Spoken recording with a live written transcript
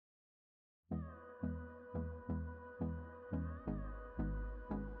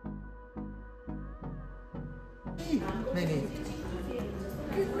नहीं नहीं.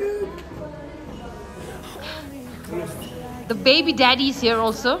 The baby daddy is here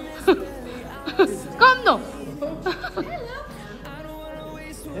also. Come no.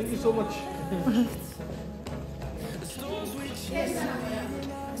 Thank you so much.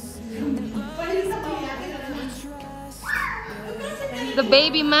 The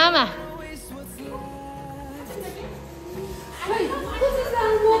baby mama.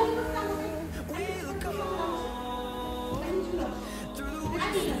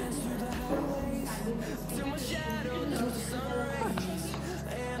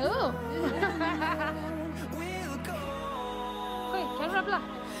 Oh. Wait, camera blah.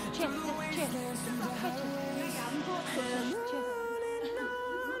 Cheer, cheer.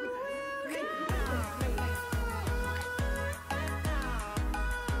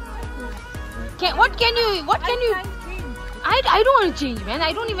 What can you? I don't want to change, man.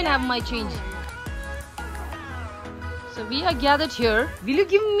 I don't even have my change. So we are gathered here. Will you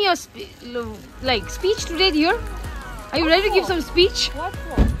give me a speech today, dear? Are you ready to give some speech? What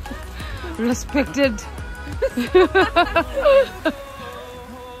for? Respected.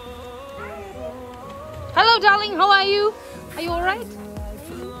 Hello, darling. How are you? Are you all right?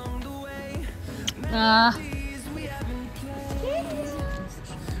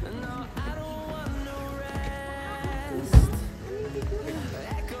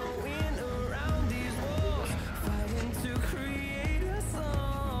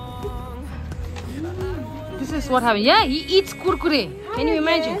 This is what happened. Yeah, he eats kurkure. Can you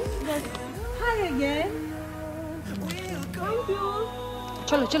imagine? Hi again.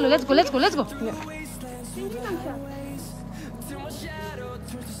 Chalo, chalo, let's go, let's go, let's go.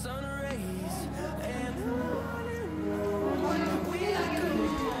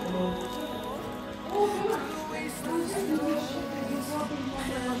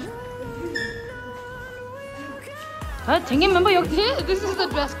 remember this is the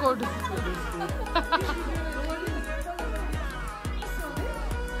dress code.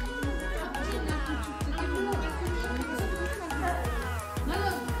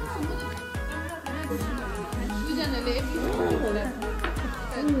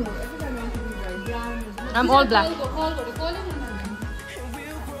 I'm all black.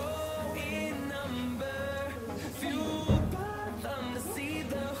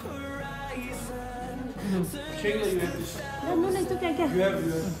 Shayla, you have this. No, it's okay.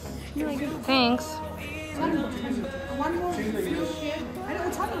 You have. Thanks. One more. Shayla, you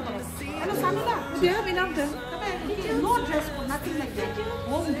have. Do you have enough then? No dress, nothing like that.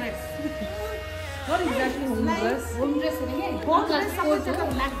 Home dress. What exactly home dress? Home dress again. Home dress, suppose like a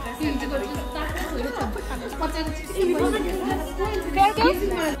black dress.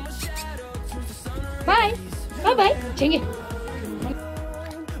 Bye. Bye bye. Change.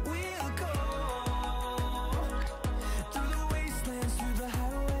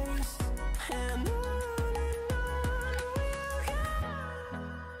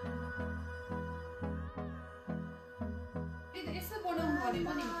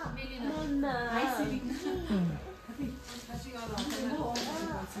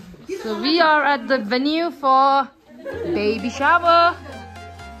 So we are at the venue for baby shower.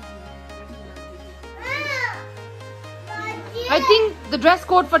 I think the dress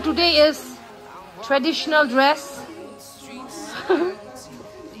code for today is traditional dress.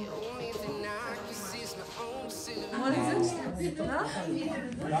 What is it?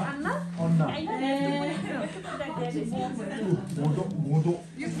 Anna? Modo.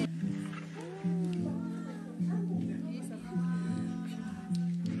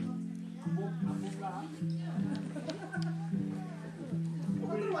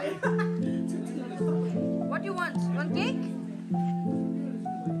 What do you want? You want cake?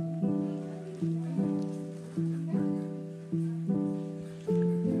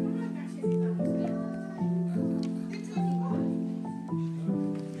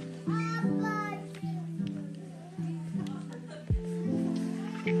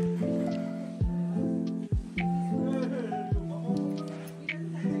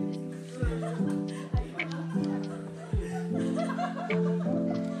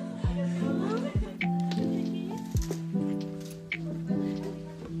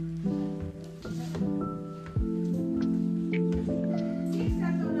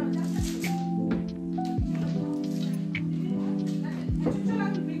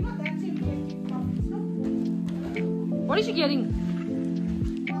 What is she getting?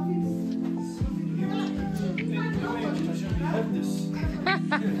 Have this.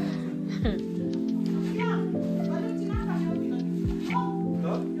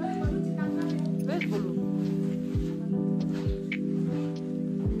 Where's Bolu?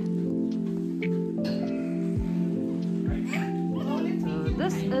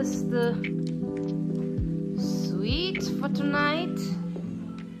 is the sweet for tonight.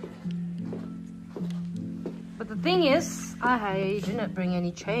 But the thing is, I didn't bring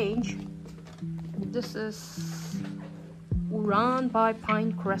any change. This is Uran by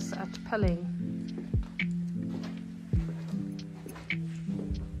Pinecrest at Pelling.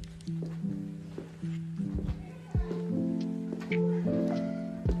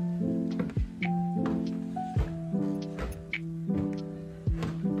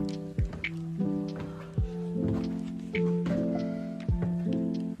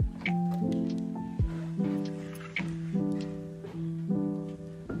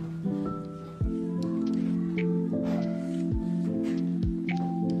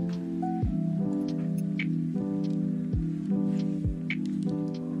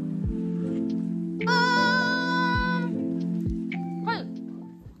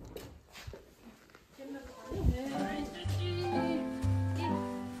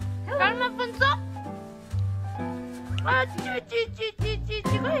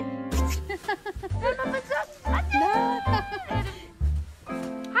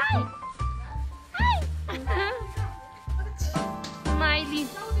 Hi! Hi! Smiley.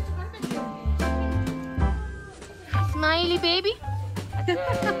 Smiley baby.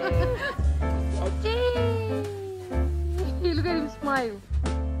 Look at him smile.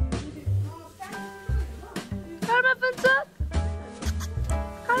 Karma Pansat.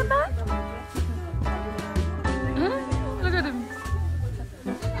 Karma. Look at him.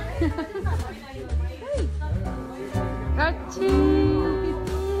 Kachi.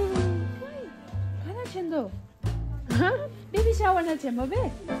 Hana chendo. Baby shower na chemo be.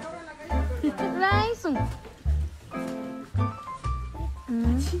 Langsung.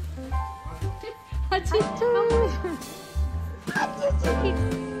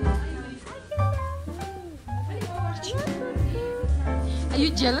 Are you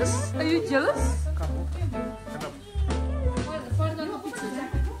jealous? Are you jealous?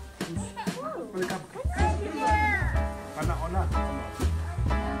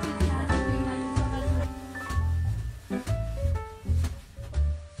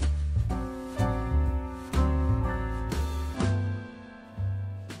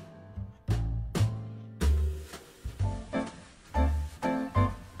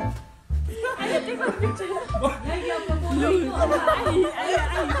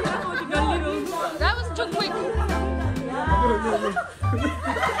 That was too quick.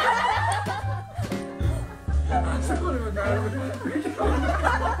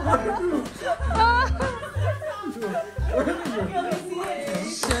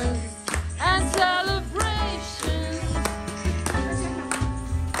 And celebration.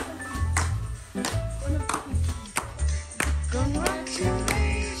 Yeah.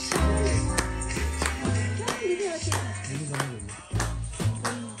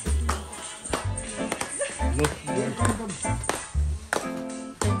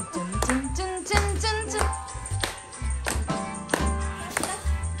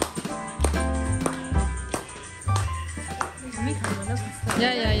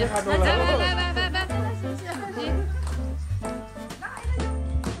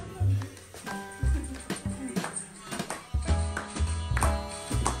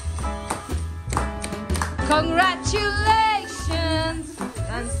 Congratulations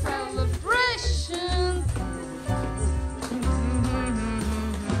and celebrations.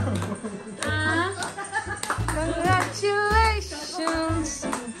 Congratulations.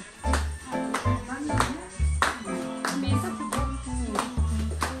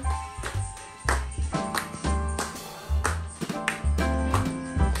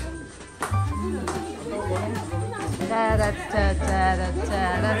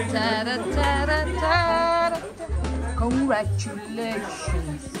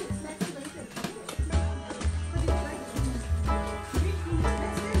 Congratulations.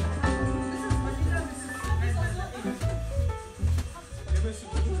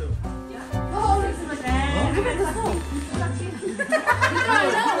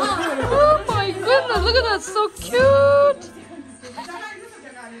 Oh my goodness, look at that, so cute.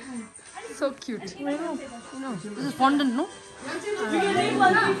 So cute. I know. This is fondant, no?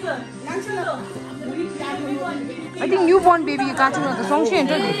 I think newborn baby you catching on the song she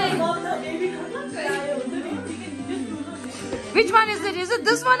entered. Which one is it? Is it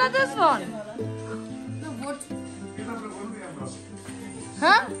this one or this one?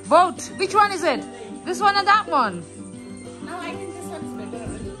 Huh? Both. Which one is it? This one or that one? Now I think this one's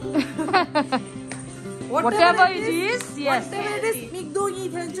better. Whatever it is, yes. Whatever it is, Migdo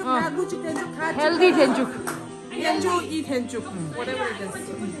eat henjuk, Naguchuk henjuk, Healthy tenjuk. henjuk eat henjuk, whatever it is.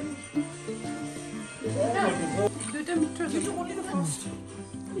 You took only the first.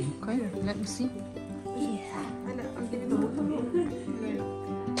 Okay, let me see.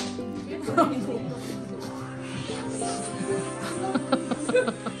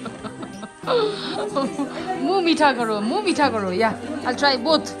 Muh meetha karo. Yeah, I'll try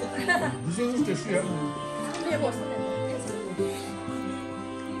both.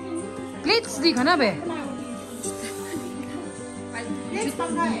 Plates dikha na be.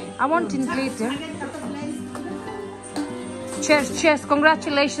 I want in plate. Yeah? Cheers.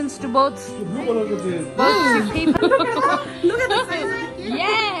 Congratulations to both people. Look at the size.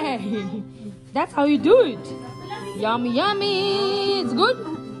 Yay! That's how you do it. Yummy. It's good.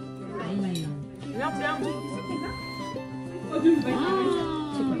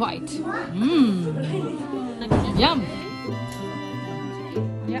 Take a bite. Yum.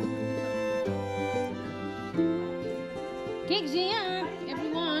 Yeah. Cakes here,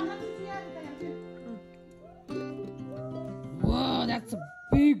 everyone. Whoa, that's a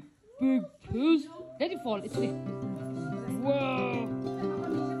big piece. Let it fall. It's big. Whoa.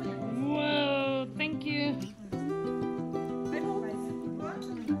 Thank you.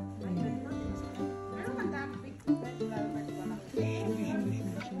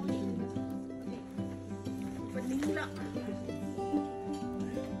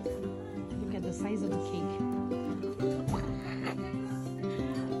 Look at the size of the cake.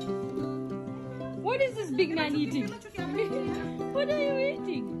 What is this big man eating? What are you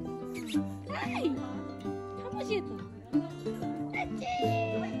eating? Hey! How much is it?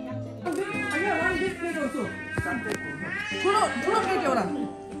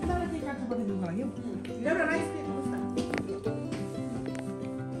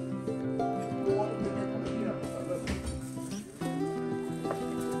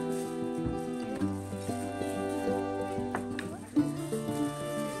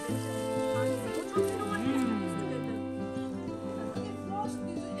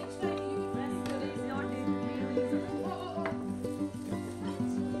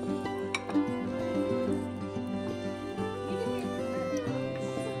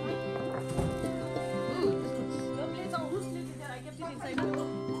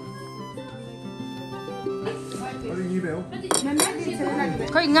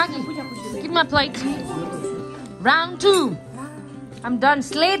 Give me a plate. Round 2. I'm done.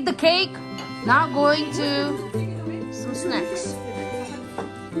 Slayed the cake. Now going to some snacks.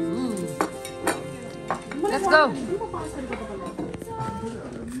 Let's go.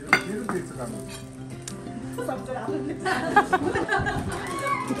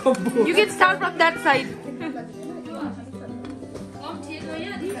 You can start from that side.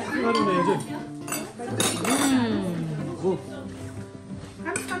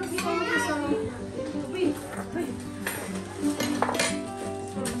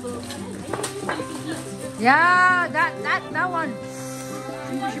 Yeah, that one.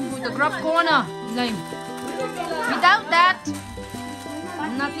 The grub corner. Without that,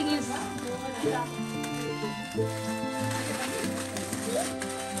 nothing is.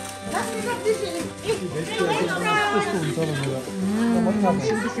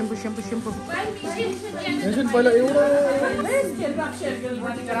 Shampoo.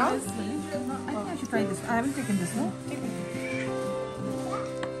 I should try this. I haven't taken this, no?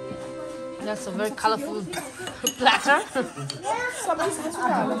 That's a very colorful platter.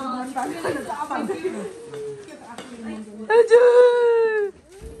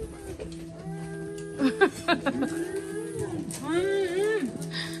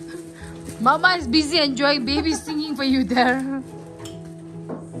 Mama is busy enjoying baby singing for you there.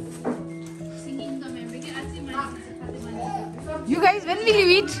 You guys, when will you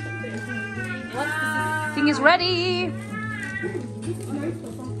eat? Thing is ready.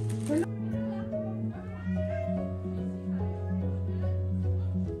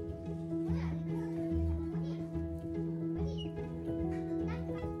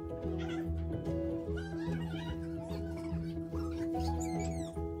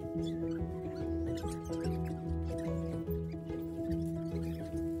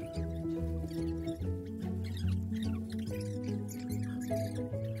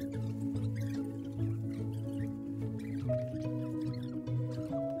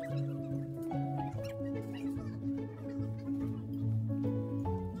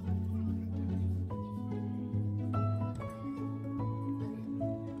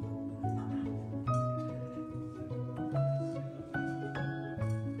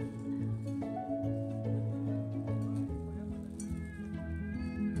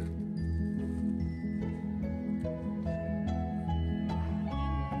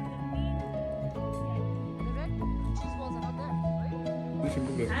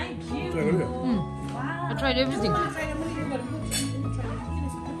 I tried everything.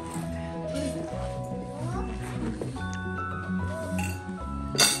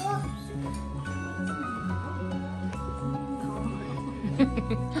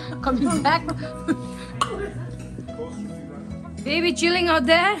 Coming back. Baby chilling out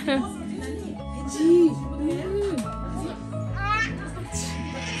there.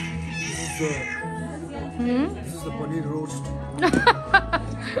 This is the paneer roast.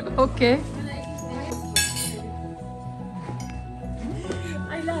 Okay.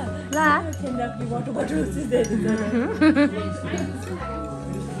 La.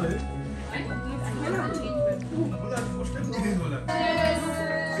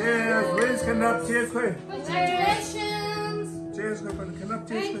 Cheers, where's Kanap? Cheers, koi. Congratulations. Cheers, koi. Kanap,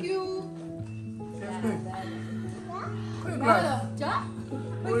 cheers, Thank koi. you. Cheers, koi. Koi, glass.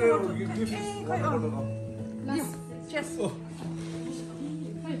 Oh, yeah, you give me. Cheers.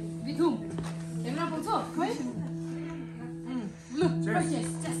 With whom? Emrah also?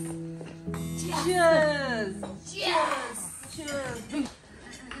 Cheers.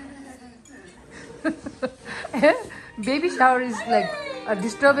 Baby shower is like a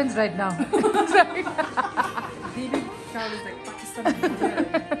disturbance right now. Baby shower is like Pakistan.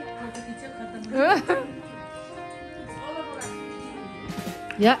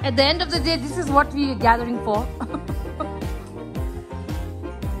 Yeah, at the end of the day, this is what we are gathering for.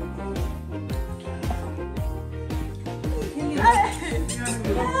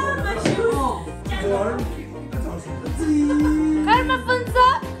 Karma Punsa!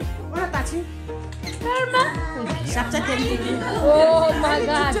 Karma! Oh my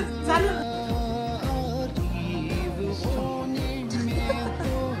god!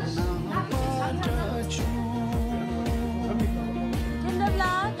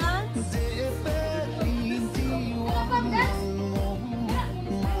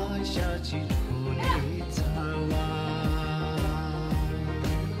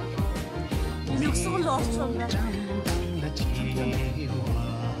 You look so lost from that.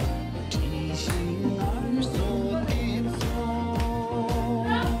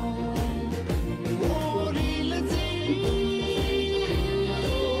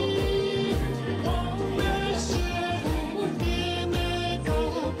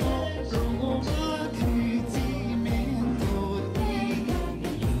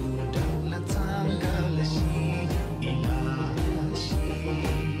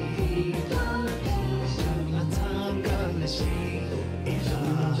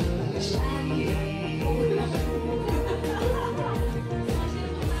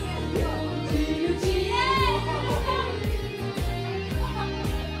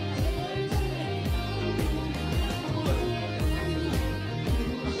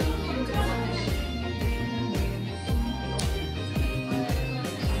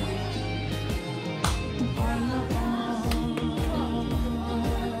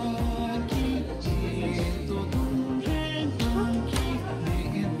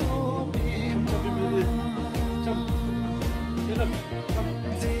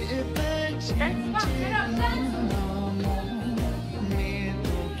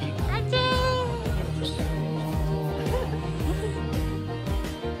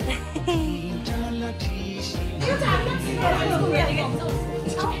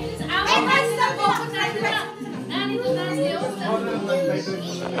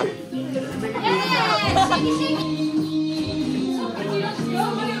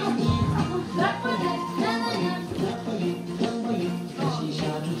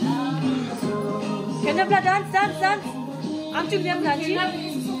 Dance. I'm too young,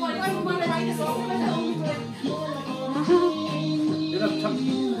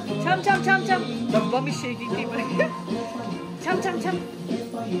 Chum. Mommy shaking me. Chum.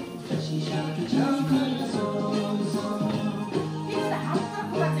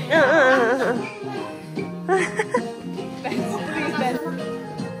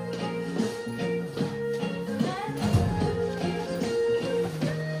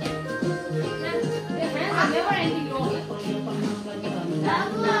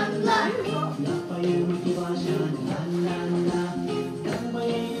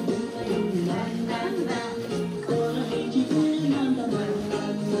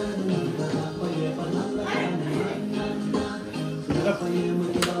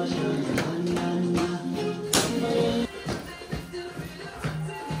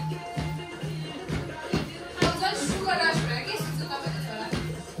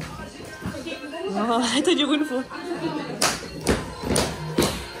 Oh, I thought you were going for.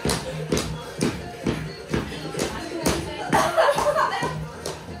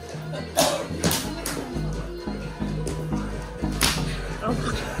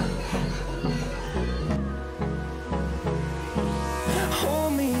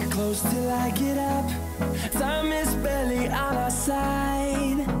 Hold me close till I get up. Time is barely on our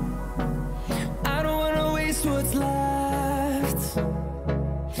side. I don't wanna waste what's left.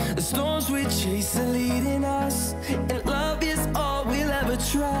 storms we chase are leading us, and love is all we'll ever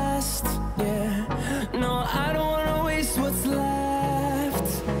trust. Yeah, no, I don't wanna waste what's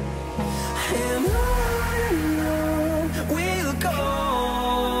left. And on we'll go,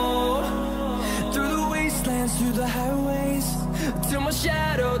 through the wastelands, through the highways, till my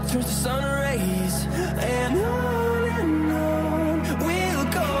shadow turns to sun rays. And on we'll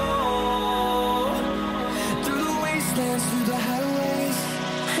go, through the wastelands, through the highways,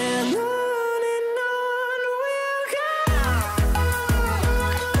 and on we'll go.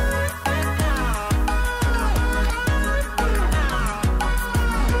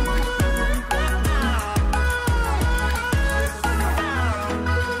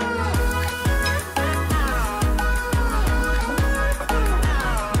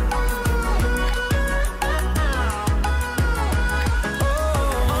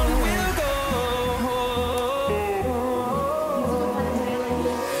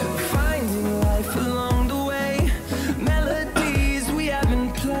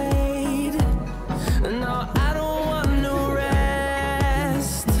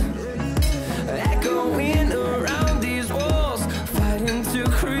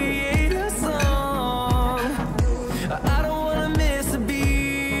 Create